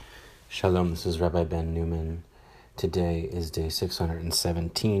Shalom, this is Rabbi Ben Newman. Today is day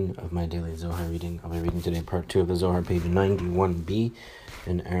 617 of my daily Zohar reading. I'll be reading today part 2 of the Zohar, page 91b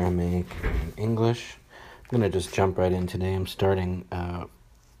in Aramaic and English. I'm going to just jump right in today. I'm starting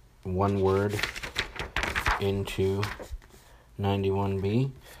one word into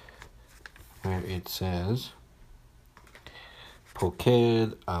 91b, where it says, Poked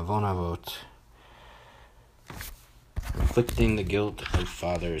avon avot, inflicting the guilt of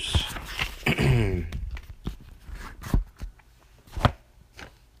fathers.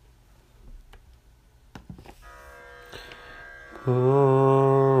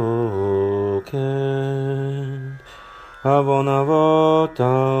 Poked avon avot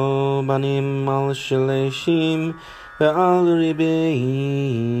al banim al sheleshim ve'al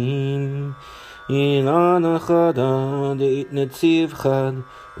ribeim ilan achada deit netziv chad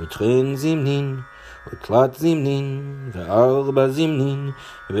utren zimnin ותלת זמנין וארבע זמנין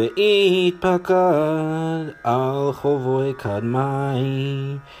והתפקד על חובוי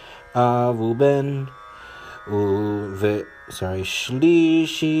קדמי אב ובן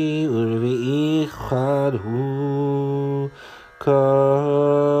שלישי ורביעי חד הוא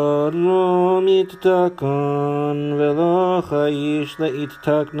כד לא מתתקן ולא חייש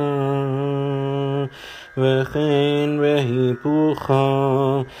להתתקנה וכן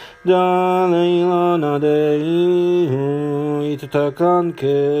בהיפוכה דלילה נדהו יתתקן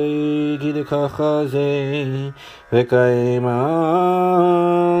כדככה זה וקיים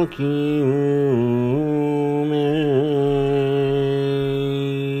על קיומי.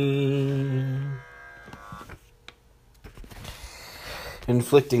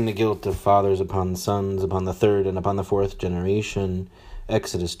 Inflicting the guilt of fathers upon sons, upon the third and upon the fourth generation.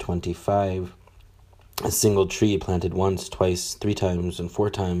 Exodus 25. A single tree planted once, twice, 3 times, and 4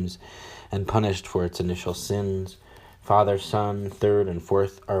 times, and punished for its initial sins. Father, son, third, and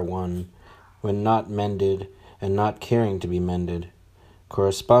fourth are one, when not mended and not caring to be mended.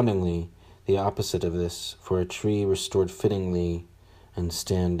 Correspondingly, the opposite of this, for a tree restored fittingly and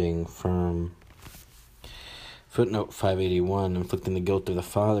standing firm. Footnote 581, inflicting the guilt of the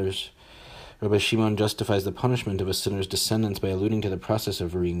fathers. Rabbi Shimon justifies the punishment of a sinner's descendants by alluding to the process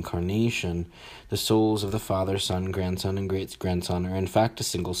of reincarnation. The souls of the father, son, grandson, and great-grandson are in fact a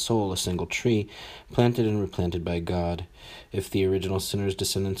single soul, a single tree, planted and replanted by God. If the original sinner's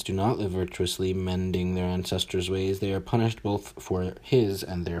descendants do not live virtuously, mending their ancestors' ways, they are punished both for his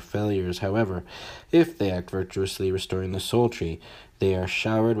and their failures. However, if they act virtuously, restoring the soul tree, they are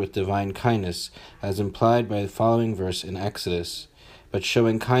showered with divine kindness, as implied by the following verse in Exodus. But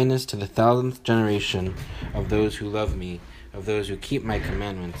showing kindness to the 1,000th generation of those who love me, of those who keep my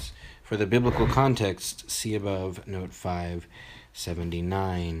commandments. For the biblical context, see above, note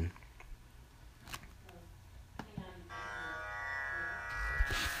 579.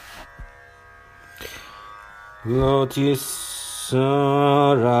 Lo tisara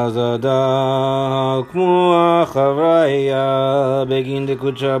zada k'mu acharaya begin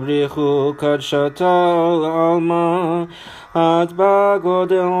dekucha brichu kad shatal alma את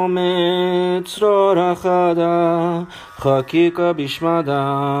בגודל עומד צרור החדה חקיקה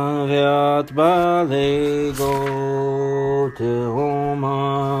בשמדה ואת בלגו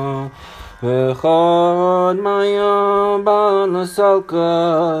תהומה וחד מיה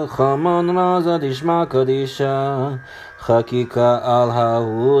בנסלקה חמן רזה דשמה קדישה חקיקה על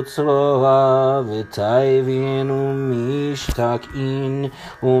ההוצרוה וטייבין ומשתקעין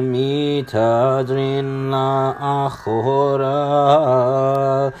ומתהדרין לאחורה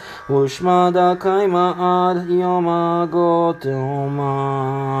ושמדה קיימה עד יום הגותמה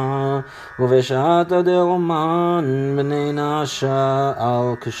ובשעת הדרומן בני נשה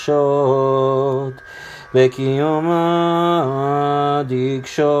על קשות בקיומה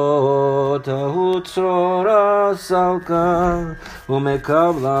דקשות ההוצרורה סלקה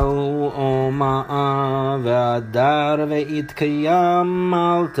ומקבלה אומה והדר והתקיים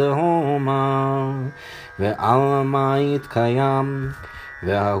על תהומה ועל מה יתקיים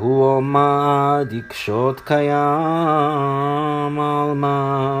והוא אומה דקשות קיים על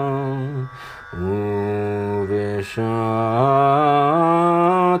מה ובשעת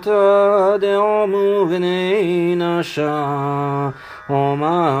דאמו בני נשה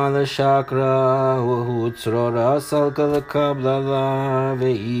אומה לשקרה והוצרורה סלקה לקבלה לה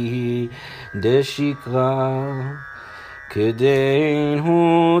והיא דשקרה כדין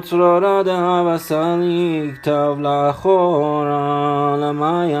הוצרורה דהבה סליק כתב לאחורה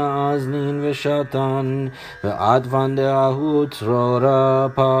למה יאזנין ושתן ועדוון דהוצרורה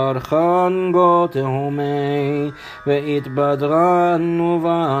פרחן גותהומי והתבדרן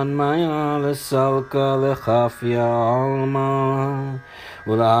ובן מיה לסלקה לחפיה עלמה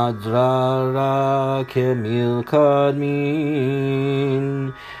ולעדררה כמלכדמין,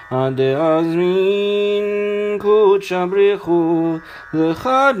 הדאזמין קודשא בריחו,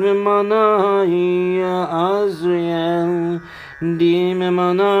 לחד ממנאי עזריאל,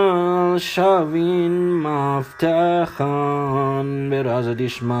 דיממנה שווין מבטחן, ברזה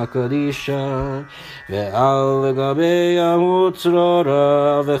דשמא קדישא, ועל לגבי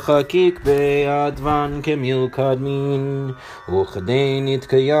האוצררה, וחקיק בידבן כמלכדמין, וכדי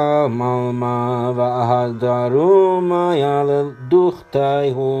נתקיים עלמא, והדרו מיה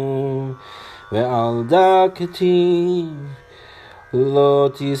לדוכתיהו, ועל דכתיב, לא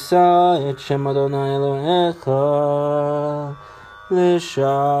תישא את שם אדוני אלוהיך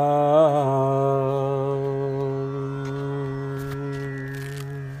לשווא.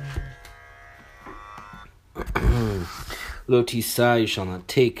 Lo tisai, you shall not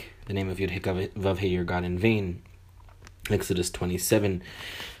take the name of Yud-Heh-Vav-Heh, your God, in vain. Exodus 27.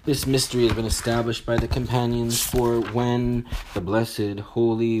 This mystery has been established by the companions, for when the Blessed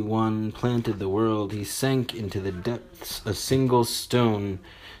Holy One planted the world, he sank into the depths a single stone,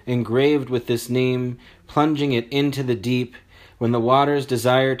 engraved with this name, plunging it into the deep. When the waters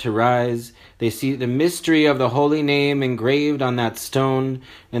desire to rise, they see the mystery of the holy name engraved on that stone,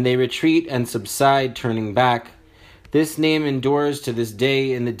 and they retreat and subside, turning back. This name endures to this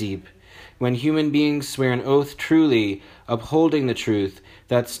day in the deep. When human beings swear an oath truly, upholding the truth,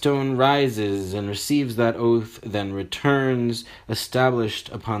 that stone rises and receives that oath, then returns, established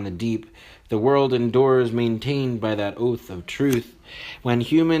upon the deep. The world endures, maintained by that oath of truth. When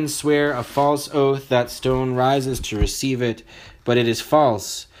humans swear a false oath, that stone rises to receive it, but it is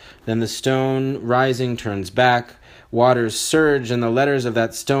false. Then the stone, rising, turns back. Waters surge, and the letters of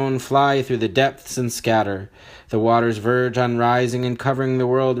that stone fly through the depths and scatter. The waters verge on rising and covering the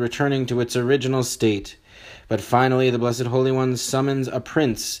world, returning to its original state. But finally the Blessed Holy One summons a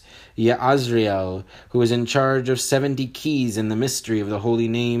prince, Ya'azriel, who is in charge of 70 keys in the mystery of the holy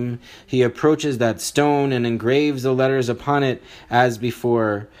name. He approaches that stone and engraves the letters upon it as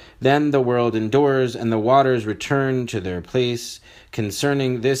before. Then the world endures, and the waters return to their place.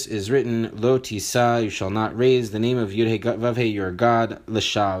 Concerning this is written, Lo tisah, you shall not raise the name of Yud-Heh-Vav-Heh, your God,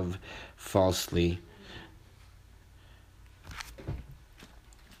 l'shav, falsely.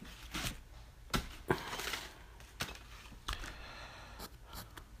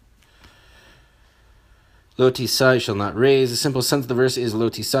 Lo tisai, shall not raise. The simple sense of the verse is Lo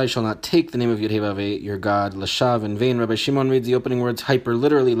tisai, shall not take the name of Yud-Heh-Vav-Heh, your God, l'shav, in vain. Rabbi Shimon reads the opening words hyper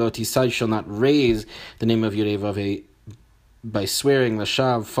literally. Lo tisai, shall not raise the name of Yud-Heh-Vav-Heh by swearing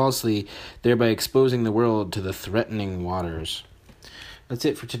l'shav falsely, thereby exposing the world to the threatening waters. That's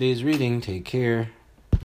it for today's reading. Take care.